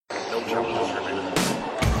No challenges remaining.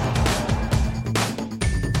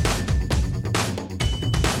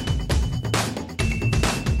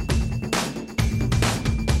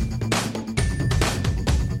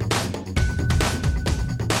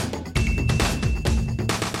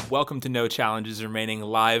 Welcome to No Challenges Remaining,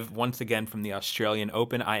 live once again from the Australian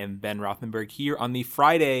Open. I am Ben Rothenberg here on the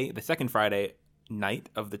second Friday night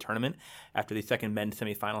of the tournament after the second men's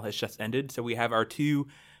semifinal has just ended. So we have our two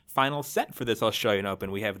finals set for this Australian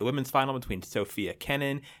Open. We have the women's final between Sofia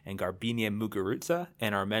Kenin and Garbiñe Muguruza,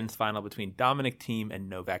 and our men's final between Dominic Thiem and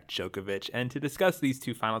Novak Djokovic. And to discuss these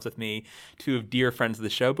two finals with me, two of dear friends of the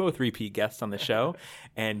show, both repeat guests on the show,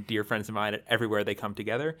 and dear friends of mine everywhere they come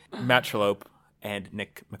together, Matt Chalope and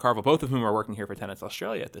Nick McCarville, both of whom are working here for Tennis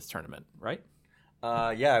Australia at this tournament, right?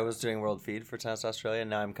 Yeah, I was doing World Feed for Tennis Australia, and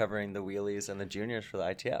now I'm covering the wheelies and the juniors for the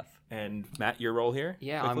ITF. And Matt, your role here?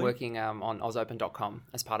 Yeah, quickly? I'm working on ausopen.com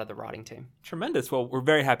as part of the writing team. Tremendous. Well, we're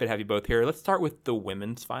very happy to have you both here. Let's start with the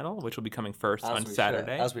women's final, which will be coming first on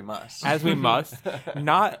Saturday. As we must. As we must.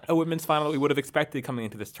 Not a women's final that we would have expected coming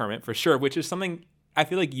into this tournament, for sure, which is something I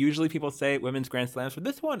feel like usually people say women's Grand Slams. For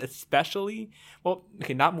this one especially, well,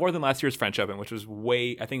 okay, not more than last year's French Open, which was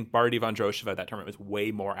I think Barty Vondrousova, that tournament was way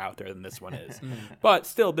more out there than this one is. But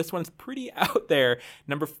still, this one's pretty out there.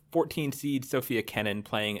 Number 14 seed Sofia Kenin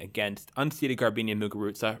playing against unseeded Garbiñe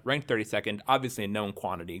Muguruza, ranked 32nd, obviously a known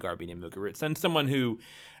quantity, Garbiñe Muguruza, and someone who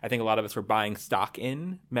I think a lot of us were buying stock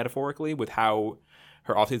in, metaphorically, with how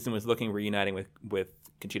her offseason was looking, reuniting with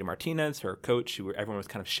Conchita Martinez, her coach, who everyone was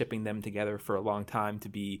kind of shipping them together for a long time to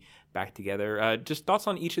be back together. Just thoughts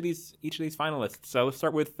on each of these finalists. So let's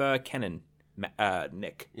start with Kenin,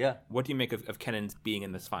 Nick. Yeah. What do you make of Kenin's being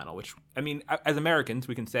in this final? Which, I mean, as Americans,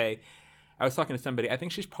 we can say, I was talking to somebody, I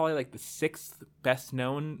think she's probably like the sixth best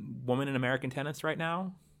known woman in American tennis right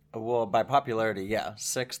now. Well, by popularity, yeah,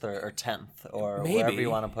 6th or 10th or Maybe. wherever you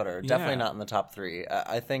want to put her. Definitely not in the top 3.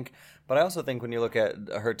 I think, but I also think when you look at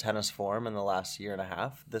her tennis form in the last year and a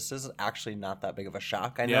half, this is actually not that big of a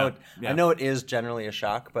shock. I know it is generally a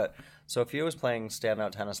shock, but Sofia was playing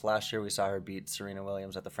standout tennis last year. We saw her beat Serena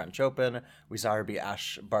Williams at the French Open. We saw her beat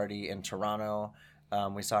Ash Barty in Toronto.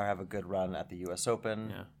 We saw her have a good run at the U.S. Open.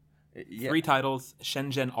 Yeah. 3 titles,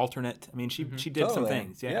 Shenzhen alternate. I mean, she did some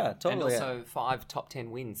things. Yeah, totally. And also 5 top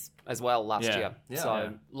 10 wins as well last year. Yeah.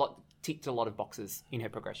 So ticked a lot of boxes in her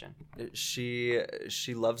progression. She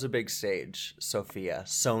loves a big stage.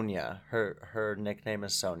 Sonia. Her nickname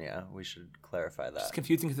is Sonia. We should clarify that. It's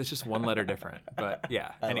confusing because it's just one letter different. But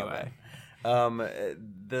yeah, anyway.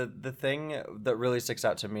 The thing that really sticks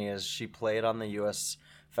out to me is she played on the U.S.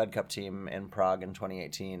 Fed Cup team in Prague in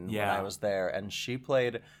 2018 when I was there, and she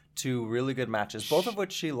played 2 really good matches, both of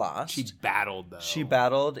which she lost. She battled, though. She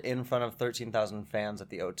battled in front of 13,000 fans at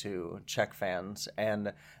the O2, Czech fans.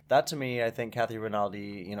 And that, to me, I think Kathy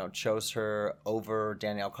Rinaldi, chose her over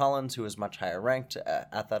Danielle Collins, who was much higher ranked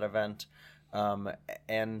at that event.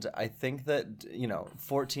 And I think that,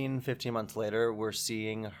 14, 15 months later, we're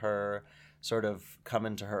seeing her sort of come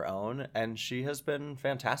into her own. And she has been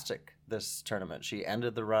fantastic this tournament. She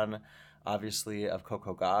ended the run, obviously, of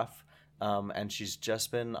Coco Gauff. And she's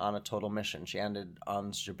just been on a total mission. She ended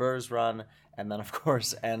Ons Jabeur's run, and then, of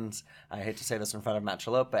course, ends, I hate to say this in front of Matt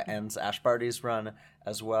Chalope, but ends Ash Barty's run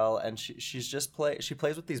as well. And she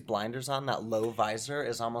plays with these blinders on. That low visor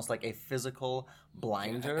is almost like a physical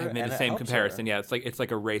blinder. I made the same comparison. Yeah, it's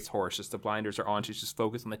like a racehorse. Just the blinders are on. She's just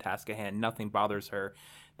focused on the task at hand. Nothing bothers her.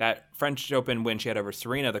 That French Open win she had over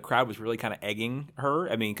Serena, the crowd was really kind of egging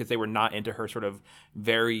her. I mean, because they were not into her sort of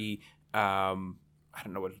very... I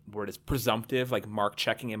don't know what word is, presumptive, like mark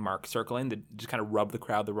checking and mark circling, that just kind of rubbed the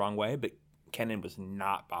crowd the wrong way. But Kenin was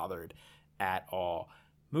not bothered at all.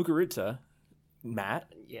 Muguruza, Matt,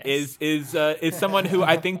 is someone who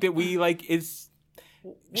I think that we like is.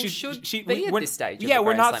 She should be at this stage. Yeah,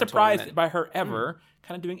 we're not surprised tournament. by her ever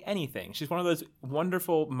kind of doing anything. She's one of those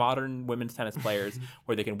wonderful modern women's tennis players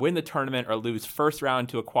where they can win the tournament or lose first round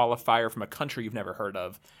to a qualifier from a country you've never heard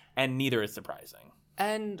of, and neither is surprising.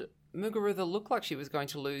 And Muguruza looked like she was going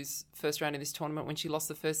to lose first round in this tournament when she lost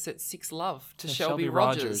the first set 6-love to Shelby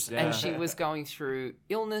Rogers. Yeah. And she was going through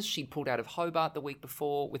illness. She pulled out of Hobart the week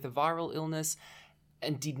before with a viral illness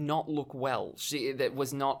and did not look well. That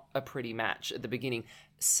was not a pretty match at the beginning.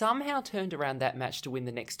 Somehow turned around that match to win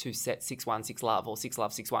the next 2 sets, 6-1, 6-love, or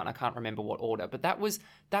 6-love, 6-1. I can't remember what order, but that was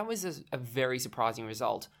a very surprising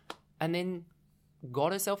result. And then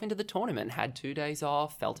got herself into the tournament, had 2 days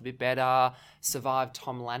off, felt a bit better, survived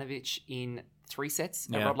Tom Lanovich in 3 sets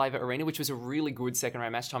Yeah. at Rod Laver Arena, which was a really good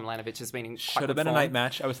second-round match. Tomljanovic has been in quite Should have good been a form. night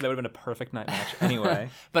match. I would say that would have been a perfect night match anyway.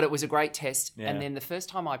 But it was a great test. Yeah. And then the first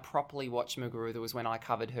time I properly watched Muguruza was when I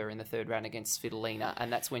covered her in the 3rd round against Svitolina.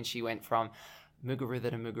 And that's when she went from Muguruza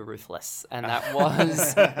to Muguruthless. And that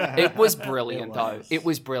was... it was brilliant, though. It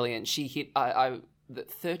was brilliant. She hit... the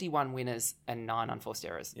 31 winners and 9 unforced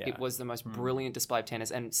errors. Yeah. It was the most brilliant display of tennis.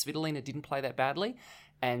 And Svitolina didn't play that badly.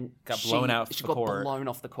 And Got blown out off she the got court. blown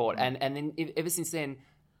off the court. And then ever since then,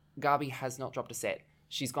 Gabi has not dropped a set.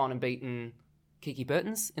 She's gone and beaten Kiki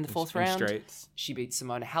Bertens in the 4th In round. straights. She beat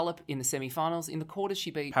Simona Halep in the semi-finals. In the quarters,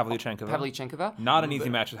 she beat Pavlyuchenkova. Pavlyuchenkova. Not an easy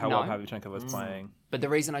match with how well No. Pavlyuchenkova was playing. But the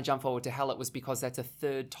reason I jumped forward to Halep was because that's a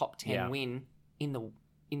 3rd top 10 Yeah. win in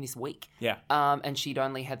this week. Yeah. And she'd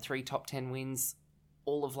only had 3 top 10 wins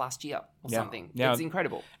all of last year or Yeah. something. Yeah. It's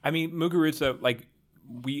incredible. I mean, Muguruza, like,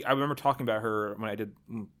 I remember talking about her when I did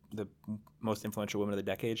the most influential women of the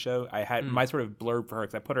decade show. I had my sort of blurb for her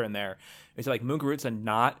because I put her in there. It's like Muguruza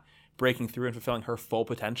not breaking through and fulfilling her full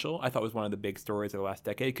potential. I thought was one of the big stories of the last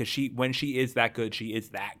decade because when she is that good, she is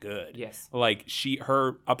that good. Yes. Like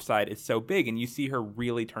her upside is so big, and you see her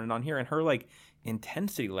really turn it on here, and her like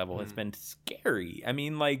intensity level has been scary. I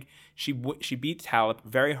mean, like she beats Halep,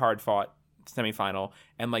 very hard fought semifinal,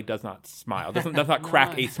 and like does not smile, does not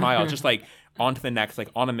crack a smile, just like on to the next, like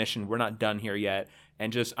on a mission. We're not done here yet.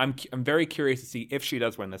 And just I'm very curious to see if she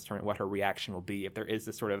does win this tournament, what her reaction will be, if there is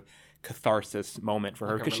this sort of catharsis moment for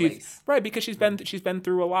her, Like a because release. she's been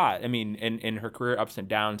through a lot. I mean, in her career, ups and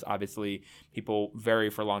downs. Obviously, people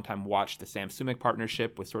for a long time watched the Sam Sumik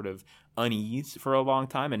partnership with sort of unease for a long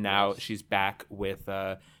time, and now she's back with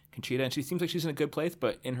Conchita, and she seems like she's in a good place.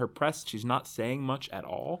 But in her press, she's not saying much at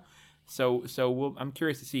all. So I'm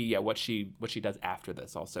curious to see what she does after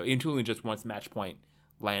this. Also, including just once match point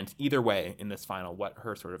lands either way in this final, what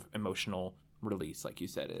her sort of emotional release, like you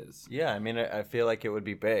said, is. Yeah, I mean, I feel like it would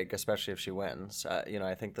be big, especially if she wins.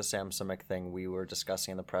 I think the Sam Sumik thing we were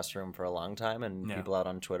discussing in the press room for a long time, and people out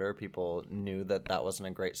on Twitter, people knew that wasn't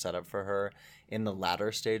a great setup for her in the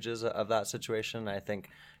latter stages of that situation. I think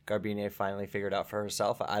Garbiñe finally figured out for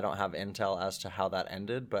herself. I don't have intel as to how that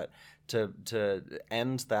ended, but to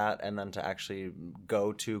end that and then to actually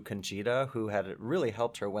go to Conchita, who had really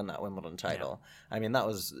helped her win that Wimbledon title. I mean,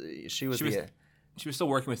 she was still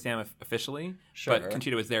working with Sam officially, Sure. but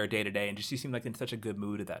Conchita was there day to day, and she seemed like in such a good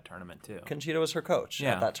mood at that tournament too. Conchita was her coach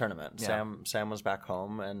Yeah. at that tournament. Yeah. Sam was back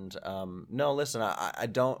home, and no, listen, I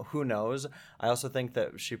don't. Who knows? I also think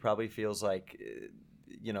that she probably feels like,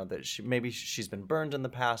 that she's been burned in the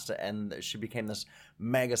past, and she became this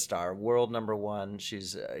megastar, world number one.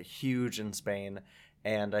 She's huge in Spain,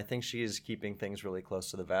 and I think she's keeping things really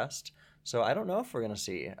close to the vest. So I don't know if we're going to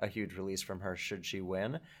see a huge release from her should she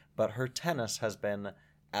win, but her tennis has been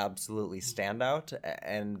absolutely standout,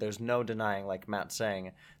 and there's no denying, like Matt's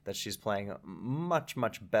saying, that she's playing much,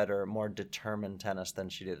 much better, more determined tennis than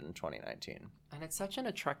she did in 2019. And it's such an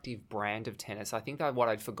attractive brand of tennis. I think that what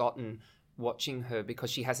I'd forgotten watching her, because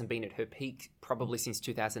she hasn't been at her peak probably since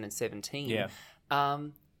 2017. Yeah.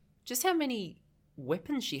 Just how many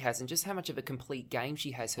weapons she has and just how much of a complete game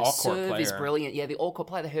she has. Her All-court serve is player. brilliant. Yeah, the all-court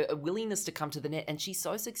player, her willingness to come to the net, and she's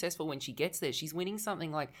so successful when she gets there. She's winning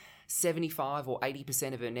something like 75 or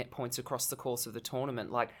 80% of her net points across the course of the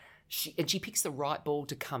tournament. Like she picks the right ball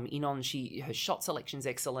to come in on. Her shot selection's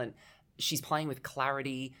excellent. She's playing with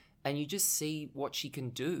clarity, and you just see what she can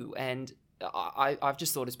do. And I've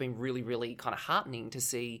just thought it's been really, really kind of heartening to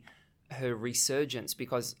see her resurgence,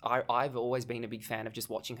 because I've always been a big fan of just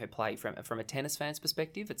watching her play from a tennis fan's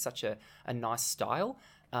perspective. It's such a nice style,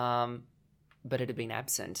 but it had been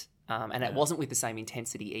absent, and it wasn't with the same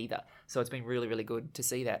intensity either. So it's been really, really good to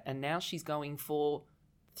see that. And now she's going for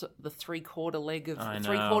the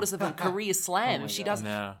three-quarters of a career slam. If she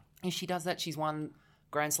does that, she's won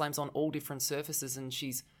Grand Slams on all different surfaces, and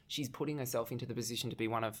she's putting herself into the position to be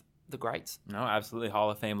one of the greats. No, absolutely Hall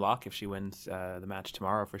of Fame lock if she wins the match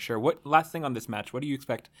tomorrow for sure. Last thing on this match, what do you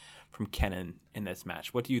expect from Kenin in this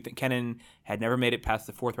match? What do you think? Kenin had never made it past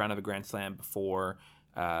the 4th round of a Grand Slam before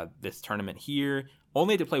this tournament here.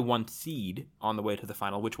 Only had to play 1 seed on the way to the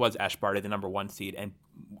final, which was Ash Barty, the number 1 seed, and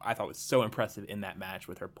I thought was so impressive in that match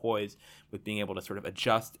with her poise, with being able to sort of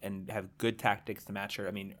adjust and have good tactics to match her.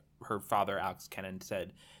 I mean, her father, Alex Kenin,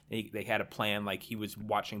 said they had a plan, like he was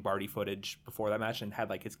watching Barty footage before that match and had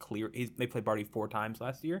like they played Barty 4 times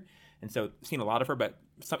last year, and so seen a lot of her, but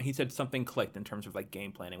he said something clicked in terms of like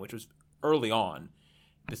game planning, which was early on.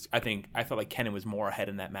 I felt like Kenin was more ahead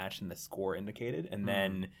in that match than the score indicated, and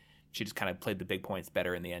then she just kind of played the big points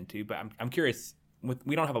better in the end too. But I'm curious.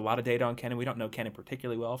 We don't have a lot of data on Kenin. We don't know Kenin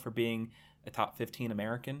particularly well for being a top 15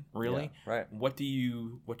 American, really. Yeah, right. What do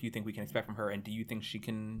you think we can expect from her, and do you think she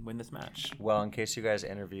can win this match? Well, in case you guys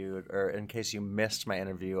in case you missed my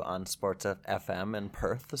interview on Sports FM in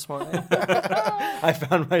Perth this morning, I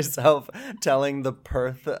found myself telling the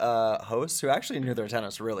Perth hosts, who actually knew their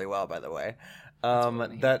tennis really well, by the way,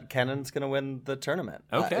 that Kenan's going to win the tournament.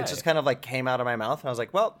 Okay. It just kind of like came out of my mouth, and I was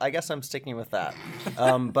like, well, I guess I'm sticking with that.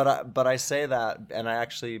 But I say that, and I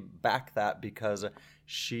actually back that because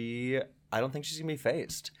I don't think she's going to be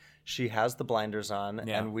faced. She has the blinders on,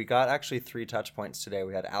 and we got actually 3 touch points today.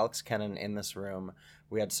 We had Alex Kenin in this room.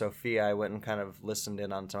 We had Sophia. I went and kind of listened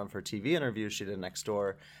in on some of her TV interviews she did next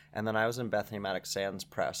door. And then I was in Bethany Maddox-Sand's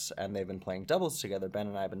press, and they've been playing doubles together. Ben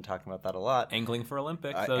and I have been talking about that a lot. Angling for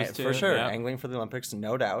Olympics, those two. For sure. Yeah. Angling for the Olympics,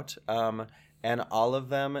 no doubt. And all of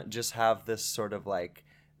them just have this sort of like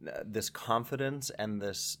this confidence and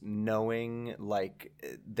this knowing, like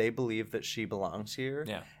they believe that she belongs here.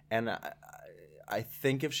 Yeah. And I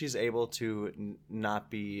think if she's able to not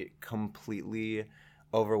be completely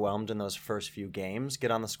overwhelmed in those first few games,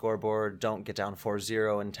 get on the scoreboard, don't get down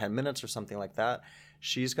 4-0 in 10 minutes or something like that,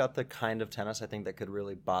 she's got the kind of tennis I think that could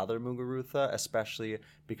really bother Muguruza, especially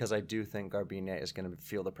because I do think Garbiñe is going to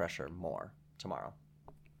feel the pressure more tomorrow.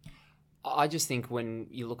 I just think when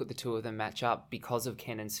you look at the two of them match up, because of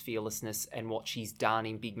Kenin's fearlessness and what she's done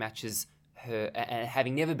in big matches, and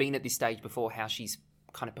having never been at this stage before, how she's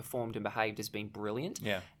kind of performed and behaved has been brilliant.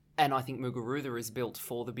 Yeah. And I think Muguruza is built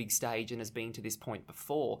for the big stage and has been to this point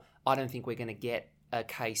before. I don't think we're going to get a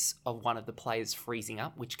case of one of the players freezing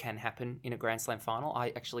up, which can happen in a Grand Slam final. I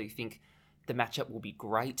actually think the matchup will be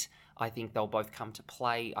great. I think they'll both come to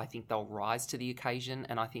play. I think they'll rise to the occasion.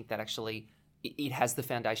 And I think that actually it has the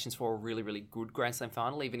foundations for a really, really good Grand Slam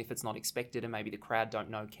final, even if it's not expected and maybe the crowd don't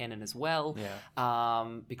know Kenin as well. Yeah.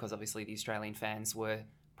 Because obviously the Australian fans were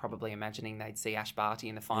probably imagining they'd see Ash Barty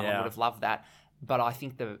in the final. Yeah. Would have loved that. But I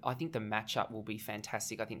think the matchup will be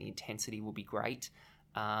fantastic. I think the intensity will be great.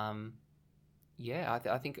 I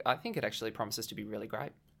think it actually promises to be really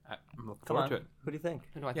great. I'm looking forward to it. Who do you think?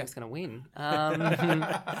 Who do I think is going to win?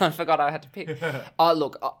 I forgot I had to pick.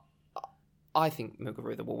 Look, I think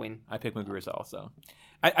Muguruza will win. I pick Muguruza also.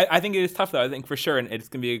 I think it is tough, though. I think for sure, and it's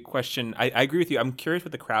going to be a question. I agree with you. I'm curious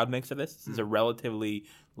what the crowd makes of this. This is a relatively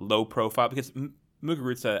low profile because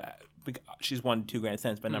Muguruza, she's won 2 Grand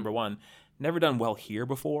Slams, but number one, never done well here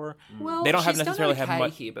before. Well, they don't have she's necessarily done okay have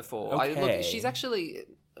much here before. Okay. Look, she's actually,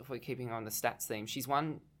 if we're keeping on the stats theme, she's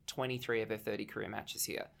won 23 of her 30 career matches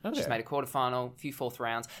here. Okay. She's made a quarterfinal, a few fourth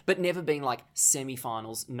rounds, but never been like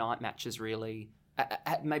semi-finals, night matches really.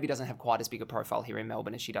 Maybe doesn't have quite as big a profile here in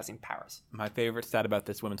Melbourne as she does in Paris. My favorite stat about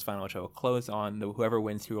this women's final, which I will close on, whoever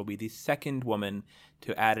wins here will be the second woman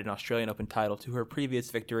to add an Australian Open title to her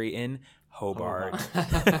previous victory in Hobart.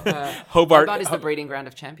 Hobart is the breeding ground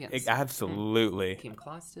of champions. Absolutely. Kim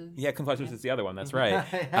Clijsters. Yeah, Kim Clijsters is the other one. That's right.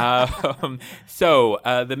 So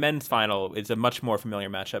the men's final is a much more familiar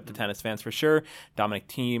matchup to tennis fans for sure. Dominic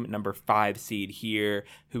Thiem, number 5 seed here,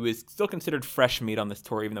 who is still considered fresh meat on this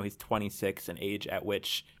tour, even though he's 26, an age at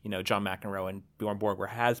which John McEnroe and Bjorn Borg were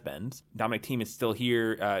has-beens. Dominic Thiem is still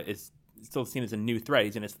here. Is still seen as a new threat.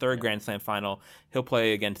 He's in his 3rd Grand Slam final. He'll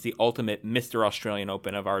play against the ultimate Mr. Australian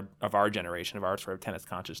Open of our generation, of our sort of tennis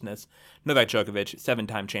consciousness. Novak Djokovic,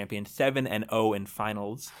 7-time champion, 7-0 in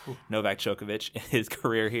finals. Novak Djokovic in his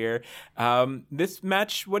career here. This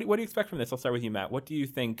match, what do you expect from this? I'll start with you, Matt. What do you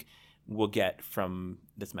think we'll get from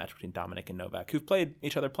this match between Dominic and Novak, who've played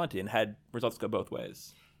each other plenty and had results go both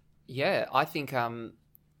ways? Yeah, I think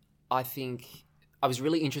I was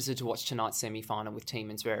really interested to watch tonight's semi-final with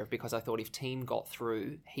Thiem and Zverev because I thought if Thiem got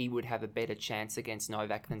through, he would have a better chance against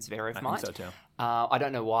Novak than Zverev might. I think so too. I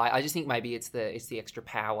don't know why. I just think maybe it's the extra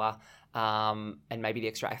power and maybe the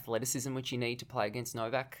extra athleticism which you need to play against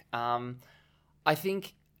Novak. I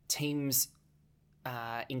think Thiem's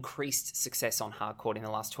increased success on hard court in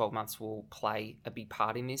the last 12 months will play a big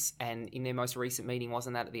part in this. And in their most recent meeting,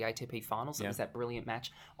 wasn't that at the ATP Finals? It was that brilliant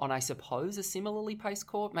match on, I suppose, a similarly paced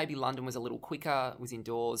court. Maybe London was a little quicker, was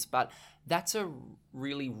indoors, but that's a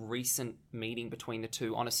really recent meeting between the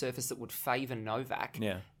two on a surface that would favour Novak.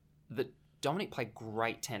 Yeah. That Dominic played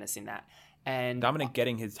great tennis in that. And Dominic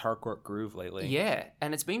getting his hard court groove lately. Yeah,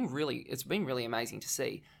 and it's been really amazing to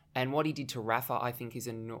see. And what he did to Rafa, I think, is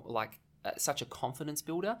such a confidence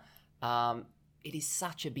builder. It is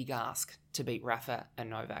such a big ask to beat Rafa and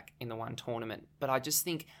Novak in the one tournament. But I just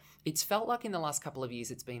think it's felt like in the last couple of years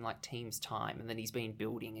it's been like Thiem's time, and then he's been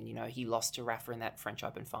building. And, he lost to Rafa in that French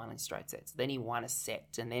Open final in straight sets. Then he won a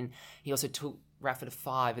set, and then he also took Rafa to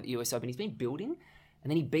 5 at the US Open. He's been building, and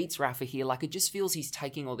then he beats Rafa here. Like, it just feels he's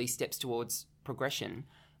taking all these steps towards progression.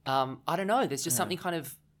 I don't know. There's just something kind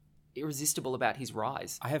of irresistible about his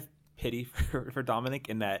rise. I have pity for Dominic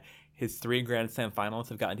in that his 3 Grand Slam finals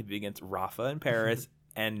have gotten to be against Rafa in Paris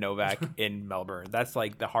and Novak in Melbourne. That's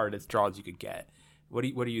like the hardest draws you could get. What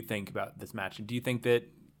do you think about this match? And do you think that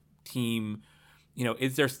Team,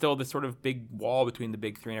 is there still this sort of big wall between the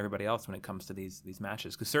big three and everybody else when it comes to these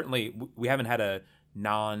matches? Because certainly we haven't had a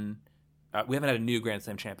new Grand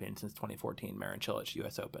Slam champion since 2014, Marin Cilic,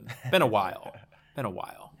 U.S. Open. Been a while.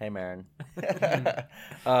 Hey, Marin.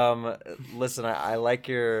 Listen, I like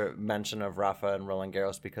your mention of Rafa and Roland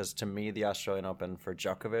Garros because to me, the Australian Open for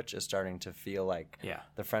Djokovic is starting to feel like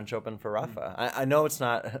the French Open for Rafa. I know it's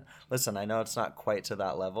not. Listen, I know it's not quite to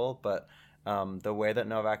that level, but the way that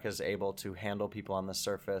Novak is able to handle people on the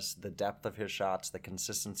surface, the depth of his shots, the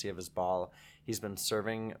consistency of his ball, he's been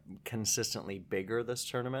serving consistently bigger this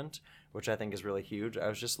tournament, which I think is really huge. I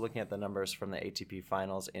was just looking at the numbers from the ATP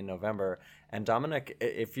finals in November, and Dominic,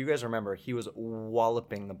 if you guys remember, he was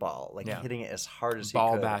walloping the ball, hitting it as hard as he could.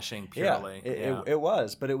 Ball bashing purely. It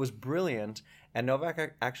was, but it was brilliant. And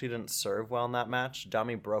Novak actually didn't serve well in that match.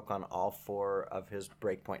 Domi broke on all 4 of his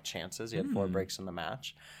breakpoint chances. He had 4 breaks in the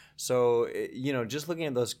match. So, just looking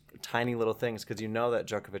at those tiny little things, because that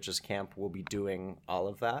Djokovic's camp will be doing all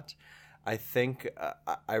of that, I think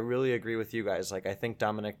I really agree with you guys. Like, I think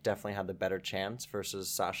Dominic definitely had the better chance versus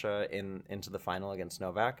Sasha into the final against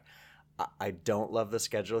Novak. I don't love the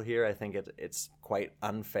schedule here. I think it's quite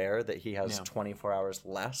unfair that he has 24 hours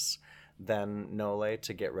less than Nole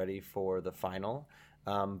to get ready for the final.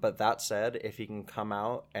 But that said, if he can come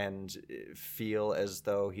out and feel as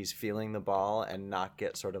though he's feeling the ball and not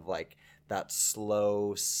get sort of like that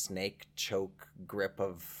slow snake choke grip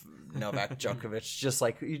of Novak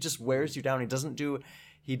Djokovic, he just wears you down.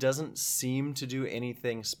 He doesn't seem to do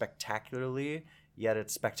anything spectacularly, yet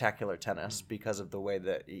it's spectacular tennis because of the way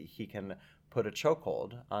that he can put a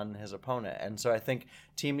chokehold on his opponent. And so I think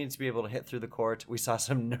team needs to be able to hit through the court. We saw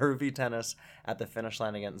some nervy tennis at the finish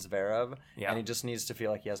line against Zverev, and he just needs to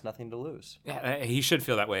feel like he has nothing to lose. Yeah, he should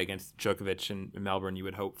feel that way against Djokovic in Melbourne, you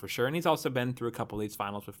would hope, for sure. And he's also been through a couple of these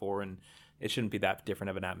finals before, and it shouldn't be that different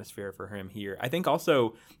of an atmosphere for him here. I think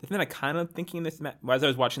also, the thing that I kind of thinking this as I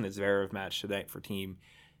was watching the Zverev match today for team,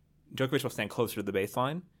 Djokovic will stand closer to the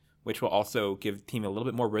baseline, which will also give team a little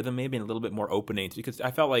bit more rhythm maybe and a little bit more openings, because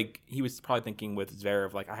I felt like he was probably thinking with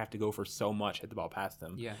Zverev, like, I have to go for so much, hit the ball past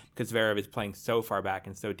him. Yeah. Because Zverev is playing so far back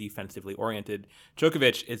and so defensively oriented.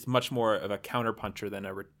 Djokovic is much more of a counterpuncher than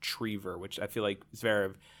a retriever, which I feel like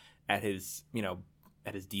Zverev at his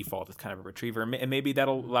default is kind of a retriever. And maybe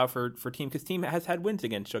that'll allow for team, because team has had wins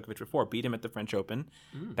against Djokovic before, beat him at the French Open.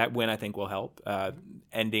 That win, I think, will help,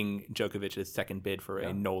 ending Djokovic's second bid for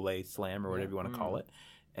a Nole slam or whatever you want to call it.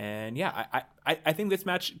 And I think this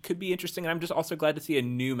match could be interesting, and I'm just also glad to see a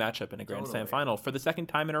new matchup in a Grand Slam final for the second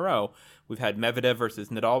time in a row. We've had Medvedev versus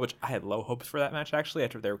Nadal, which I had low hopes for that match actually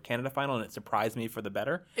after their Canada final, and it surprised me for the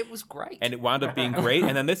better. It was great, and it wound up being great.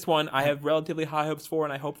 And then this one, I have relatively high hopes for,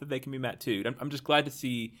 and I hope that they can be met too. I'm just glad to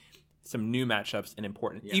see some new matchups and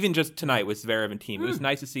important. Even just tonight with Zverev and team, it was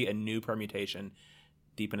nice to see a new permutation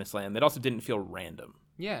deep in a slam that also didn't feel random.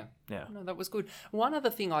 Yeah. No, that was good. One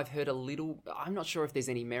other thing I've heard I'm not sure if there's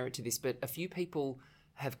any merit to this, but a few people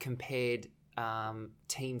have compared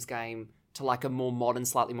Team's game to like a more modern,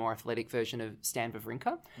 slightly more athletic version of Stan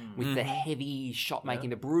Wawrinka with the heavy shot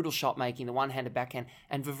making, the brutal shot making, the one-handed backhand.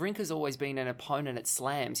 And Wawrinka's always been an opponent at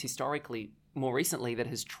slams historically, more recently, that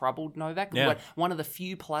has troubled Novak. Yeah. One of the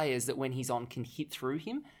few players that when he's on can hit through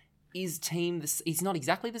him. He's not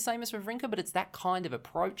exactly the same as Wawrinka, but it's that kind of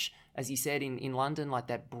approach, as you said in London, like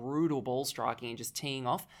that brutal ball striking and just teeing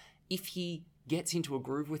off. If he gets into a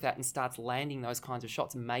groove with that and starts landing those kinds of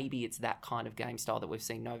shots, maybe it's that kind of game style that we've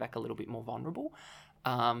seen Novak a little bit more vulnerable.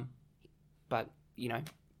 But we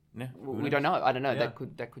don't know. I don't know. Yeah.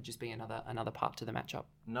 That could just be another part to the matchup.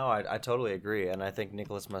 No, I totally agree, and I think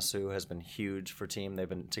Nicolas Massou has been huge for team. They've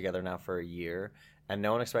been together now for a year. And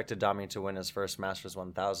no one expected Domi to win his first Masters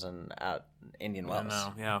 1000 at Indian Wells.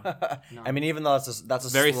 No, yeah. No. I mean, even though that's a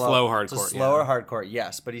very slow hard court. It's a slower hard court,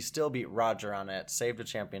 yes. But he still beat Roger on it, saved a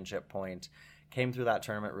championship point, came through that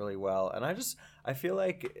tournament really well. And I feel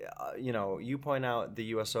like, you point out the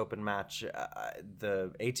U.S. Open match,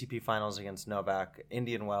 the ATP finals against Novak,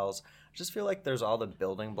 Indian Wells. I just feel like there's all the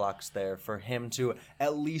building blocks there for him to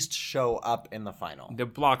at least show up in the final. The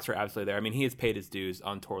blocks are absolutely there. I mean, he has paid his dues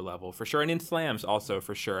on tour level for sure, and in slams also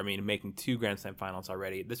for sure. I mean, making 2 Grand Slam finals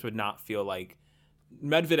already, this would not feel like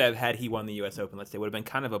Medvedev, had he won the U.S. Open, let's say, would have been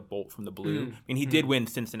kind of a bolt from the blue. I mean, he did win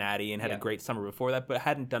Cincinnati and had a great summer before that, but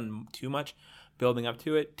hadn't done too much building up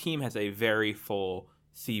to it. Team has a very full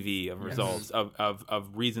CV of results of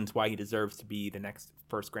reasons why he deserves to be the next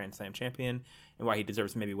first Grand Slam champion and why he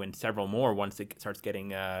deserves to maybe win several more once it starts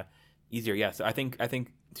getting easier. Yeah, so I think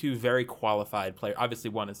two very qualified players. Obviously,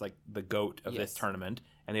 one is like the GOAT of this tournament,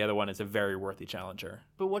 and the other one is a very worthy challenger.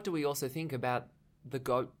 But what do we also think about the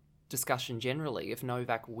GOAT discussion generally? If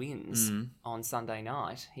Novak wins on Sunday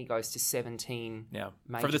night, he goes to 17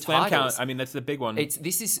 major for the slam titles. count. I mean, that's the big one.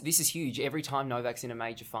 This is huge. Every time Novak's in a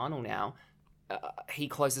major final now, he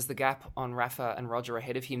closes the gap on Rafa and Roger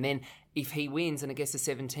ahead of him. Then, if he wins and it gets to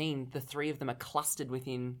 17, the three of them are clustered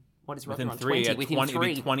within. What is Roger on? 20? Within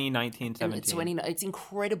 3. 2019, 17. It's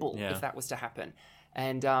incredible if that was to happen.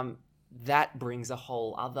 And that brings a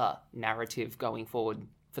whole other narrative going forward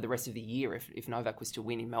for the rest of the year if Novak was to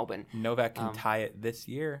win in Melbourne. Novak can tie it this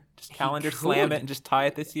year. Just calendar slam it and just tie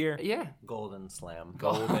it this year. Yeah. Golden Slam.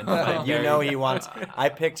 Golden Slam. You know he wants... I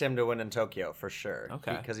picked him to win in Tokyo for sure.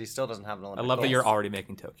 Okay. Because he still doesn't have an Olympic I love that gold. you're already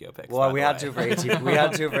making Tokyo picks. Well, we had to for ATP. We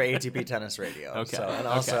had to for ATP Tennis Radio. Okay. So, and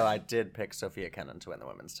also, I did pick Sophia Kenin to win the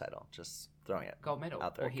women's title. Just throwing it Gold medal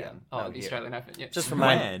out there or here? again. Oh, No, the here. Australian Open. Yeah. Just for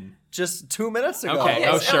When? just 2 minutes ago. Okay.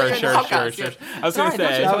 Yes, Sure. earlier in the podcast, Sure. yes. I was going to Sorry,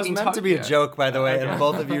 say. That was Talking meant to be a Tokyo. joke, by the way, and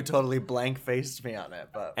both of you totally blank-faced me on it.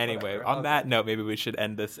 But Anyway, whatever. on that note, maybe we should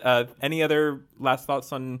end this. Any other last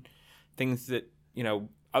thoughts on things that,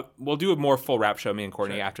 we'll do a more full wrap show, me and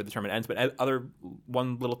Courtney, after the tournament ends, but other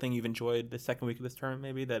one little thing you've enjoyed the second week of this tournament,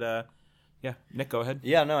 maybe that, Nick, go ahead.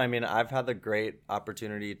 Yeah, no, I mean, I've had the great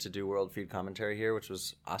opportunity to do World Feed commentary here, which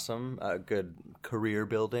was awesome. Good career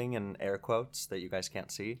building in air quotes that you guys can't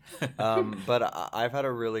see. But I've had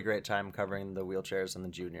a really great time covering the wheelchairs and the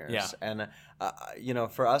juniors. Yeah. And,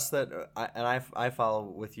 for us I follow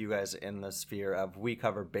with you guys in the sphere of we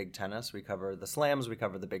cover big tennis, we cover the slams, we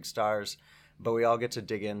cover the big stars. But we all get to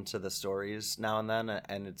dig into the stories now and then,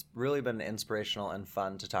 and it's really been inspirational and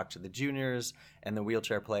fun to talk to the juniors and the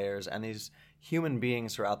wheelchair players and these human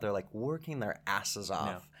beings who are out there like working their asses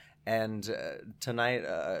off. Yeah. And tonight,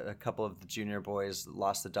 a couple of the junior boys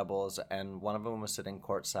lost the doubles, and one of them was sitting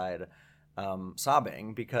courtside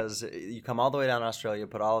sobbing because you come all the way down to Australia,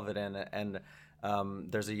 put all of it in, and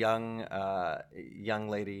there's a young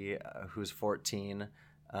lady who's 14,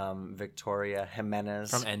 Victoria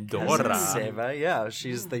Jimenez from Andorra. Seva. Yeah,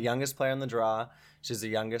 she's the youngest player in the draw. She's the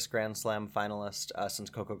youngest Grand Slam finalist since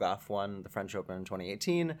Coco Gauff won the French Open in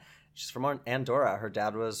 2018. She's from Andorra. Her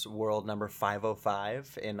dad was world number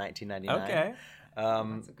 505 in 1999. Okay.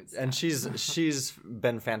 And she's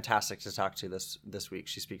been fantastic to talk to this week.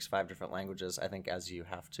 She speaks 5 different languages, I think, as you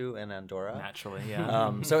have to in Andorra. Naturally,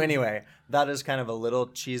 yeah. So anyway, that is kind of a little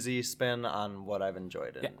cheesy spin on what I've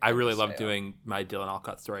enjoyed. I really love doing my Dylan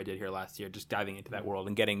Alcott story I did here last year, just diving into that world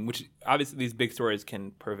and getting, which obviously these big stories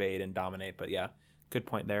can pervade and dominate, but yeah. Good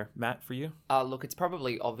point there. Matt, for you? Look, it's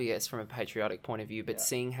probably obvious from a patriotic point of view, but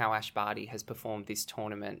seeing how Ash Barty has performed this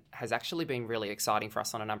tournament has actually been really exciting for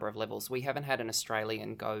us on a number of levels. We haven't had an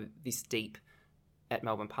Australian go this deep at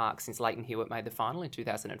Melbourne Park since Leighton Hewitt made the final in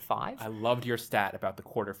 2005. I loved your stat about the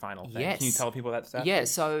quarterfinal thing. Yes. Can you tell people that stat? Yeah,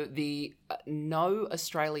 so the no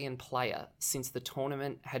Australian player since the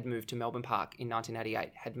tournament had moved to Melbourne Park in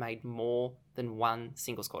 1988 had made more than one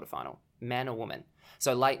singles quarterfinal, man or woman.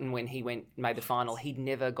 So Leighton, when he made the final, he'd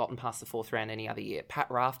never gotten past the fourth round any other year. Pat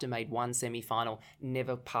Rafter made one semi-final,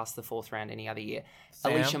 never passed the fourth round any other year.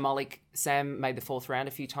 Alicia Molik, Sam made the fourth round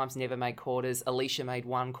a few times, never made quarters. Alicia made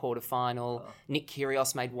one quarterfinal. Nick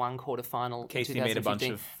Kyrgios made one quarterfinal. Casey in 2015. made a bunch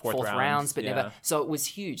of fourth rounds, but yeah. never. So it was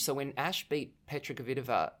huge. So when Ash beat Petra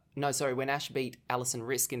Kvitova, when Ash beat Alison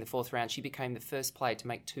Risk in the fourth round, she became the first player to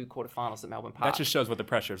make 2 quarterfinals at Melbourne Park. That just shows what the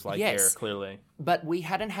pressure's like here, clearly. But we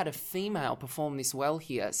hadn't had a female perform this well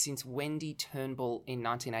here since Wendy Turnbull in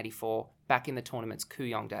 1984, back in the tournament's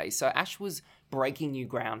Kooyong days. So Ash was breaking new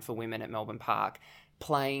ground for women at Melbourne Park,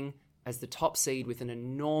 playing as the top seed with an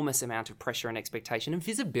enormous amount of pressure and expectation and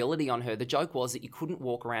visibility on her. The joke was that you couldn't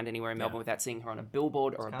walk around anywhere in Melbourne without seeing her on a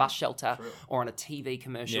billboard or a bus shelter or on a TV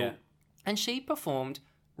commercial. Yeah. And she performed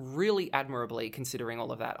really admirably considering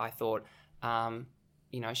all of that. I thought,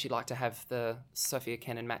 she'd like to have the Sophia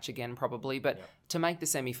Kenin match again probably, but to make the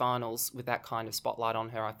semi-finals with that kind of spotlight on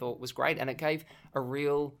her, I thought was great. And it gave a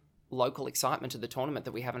real local excitement to the tournament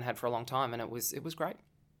that we haven't had for a long time. And it was great.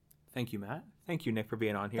 Thank you, Matt. Thank you, Nick, for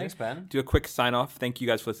being on here. Thanks, Ben. Do a quick sign off. Thank you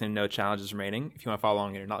guys for listening to No Challenges Remaining. If you want to follow along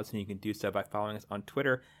and you're not listening, you can do so by following us on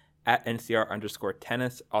Twitter at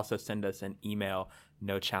 @NCR_tennis. Also send us an email,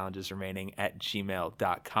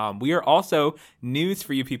 nochallengesremaining@gmail.com. We are also, news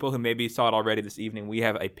for you people who maybe saw it already this evening, we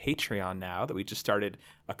have a Patreon now that we just started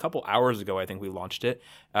a couple hours ago. I think we launched it.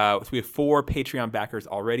 So we have 4 Patreon backers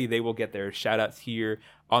already. They will get their shout outs here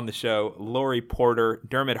on the show. Lori Porter,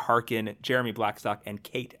 Dermot Harkin, Jeremy Blackstock, and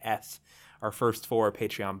Kate S. Our first 4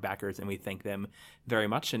 Patreon backers, and we thank them very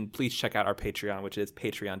much. And please check out our Patreon, which is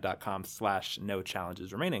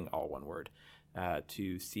patreon.com/nochallengesremaining, all one word,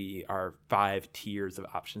 to see our 5 tiers of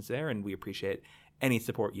options there. And we appreciate any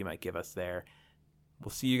support you might give us there. We'll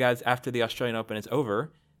see you guys after the Australian Open is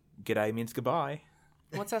over. G'day means goodbye.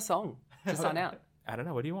 What's our song to sign out? I don't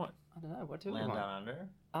know. What do you want? I don't know. What do we Land want? Down Under.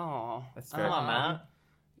 Oh, That's fair. Come on, Matt.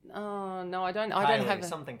 Oh no, I don't. Kylie, I don't have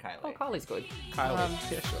something Kylie. Oh, Kylie's good.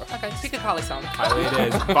 Kylie. Yeah, sure. Okay, pick a Kylie song. Kylie it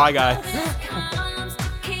is. Bye, guys.